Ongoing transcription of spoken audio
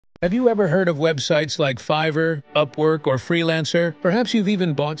Have you ever heard of websites like Fiverr, Upwork, or Freelancer? Perhaps you've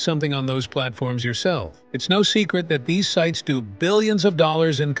even bought something on those platforms yourself. It's no secret that these sites do billions of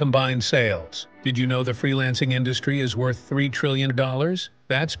dollars in combined sales. Did you know the freelancing industry is worth $3 trillion?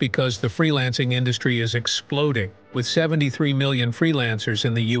 That's because the freelancing industry is exploding, with 73 million freelancers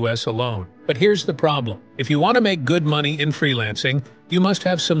in the US alone. But here's the problem. If you want to make good money in freelancing, you must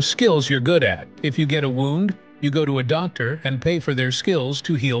have some skills you're good at. If you get a wound, you go to a doctor and pay for their skills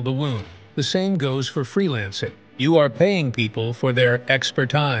to heal the wound. The same goes for freelancing. You are paying people for their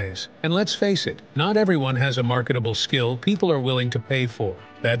expertise. And let's face it, not everyone has a marketable skill people are willing to pay for.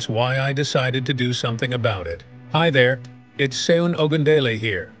 That's why I decided to do something about it. Hi there, it's Seun Ogundele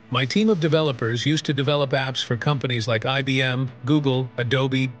here. My team of developers used to develop apps for companies like IBM, Google,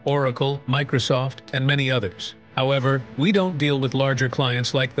 Adobe, Oracle, Microsoft, and many others. However, we don't deal with larger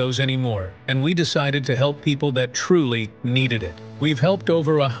clients like those anymore, and we decided to help people that truly needed it. We've helped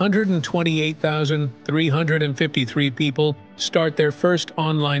over 128,353 people start their first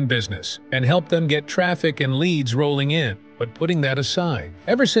online business and helped them get traffic and leads rolling in. But putting that aside,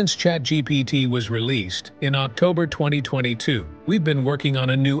 ever since ChatGPT was released in October 2022, we've been working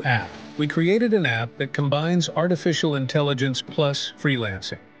on a new app. We created an app that combines artificial intelligence plus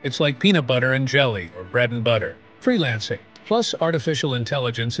freelancing. It's like peanut butter and jelly, or bread and butter. Freelancing plus artificial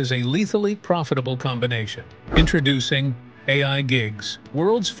intelligence is a lethally profitable combination. Introducing AI Gigz,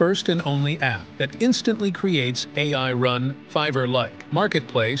 world's first and only app that instantly creates AI-run Fiverr-Like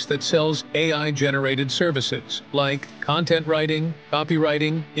marketplace that sells AI-generated services like content writing,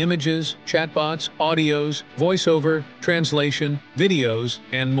 copywriting, images, chatbots, audios, voiceover, translation, videos,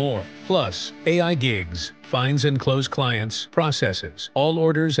 and more. Plus, AI Gigz finds and closes clients, processes all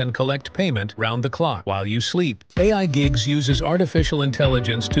orders, and collect payment round the clock while you sleep. AI Gigz uses artificial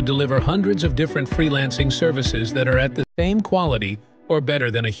intelligence to deliver hundreds of different freelancing services that are at the same quality or better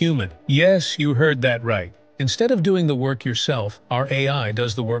than a human. Yes, you heard that right. Instead of doing the work yourself, our AI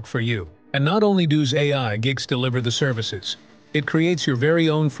does the work for you. And not only does AI Gigz deliver the services, it creates your very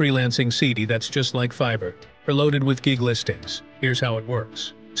own freelancing CD that's just like Fiverr, loaded with gig listings. Here's how it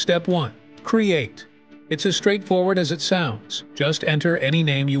works. Step 1. Create. It's as straightforward as it sounds. Just enter any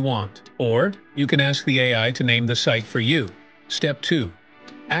name you want. Or you can ask the AI to name the site for you. Step 2.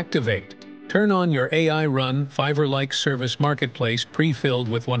 Activate. Turn on your AI-run Fiverr-like service marketplace pre-filled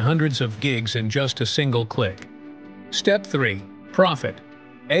with hundreds of gigs in just a single click. Step 3. Profit.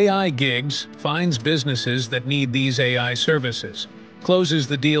 AI Gigz finds businesses that need these AI services, closes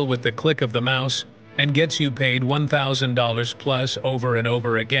the deal with the click of the mouse, and gets you paid $1,000 plus over and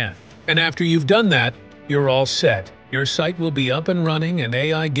over again. And after you've done that, you're all set. Your site will be up and running and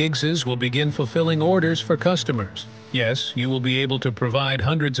AI Gigz will begin fulfilling orders for customers. Yes, you will be able to provide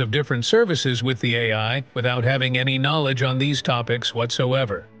hundreds of different services with the AI without having any knowledge on these topics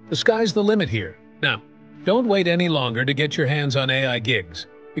whatsoever. The sky's the limit here. Now, don't wait any longer to get your hands on AI Gigz,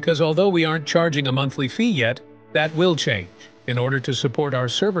 because although we aren't charging a monthly fee yet, that will change. In order to support our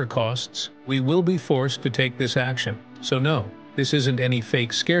server costs, we will be forced to take this action. So no, this isn't any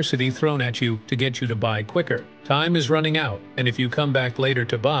fake scarcity thrown at you to get you to buy quicker. Time is running out, and if you come back later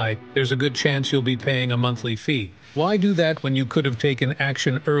to buy, there's a good chance you'll be paying a monthly fee. Why do that when you could have taken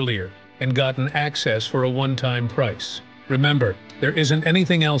action earlier and gotten access for a one-time price? Remember, there isn't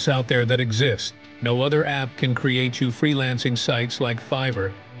anything else out there that exists. No other app can create you freelancing sites like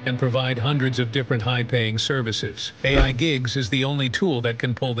Fiverr and provide hundreds of different high-paying services. AI Gigz is the only tool that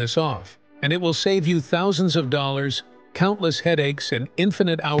can pull this off, and it will save you thousands of dollars, countless headaches, and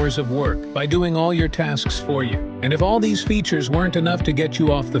infinite hours of work by doing all your tasks for you. And if all these features weren't enough to get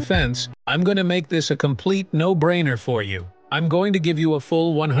you off the fence, I'm going to make this a complete no-brainer for you. I'm going to give you a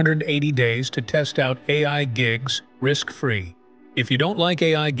full 180 days to test out AI Gigz risk-free. If you don't like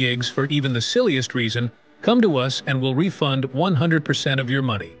AI Gigz for even the silliest reason, come to us and we'll refund 100% of your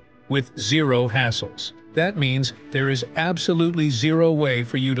money, with zero hassles. That means there is absolutely zero way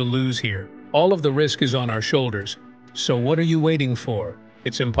for you to lose here. All of the risk is on our shoulders. So what are you waiting for?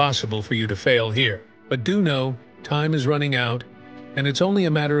 It's impossible for you to fail here. But do know, time is running out, and it's only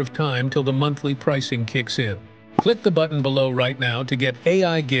a matter of time till the monthly pricing kicks in. Click the button below right now to get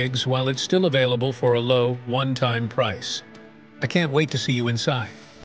AI Gigz while it's still available for a low, one-time price. I can't wait to see you inside.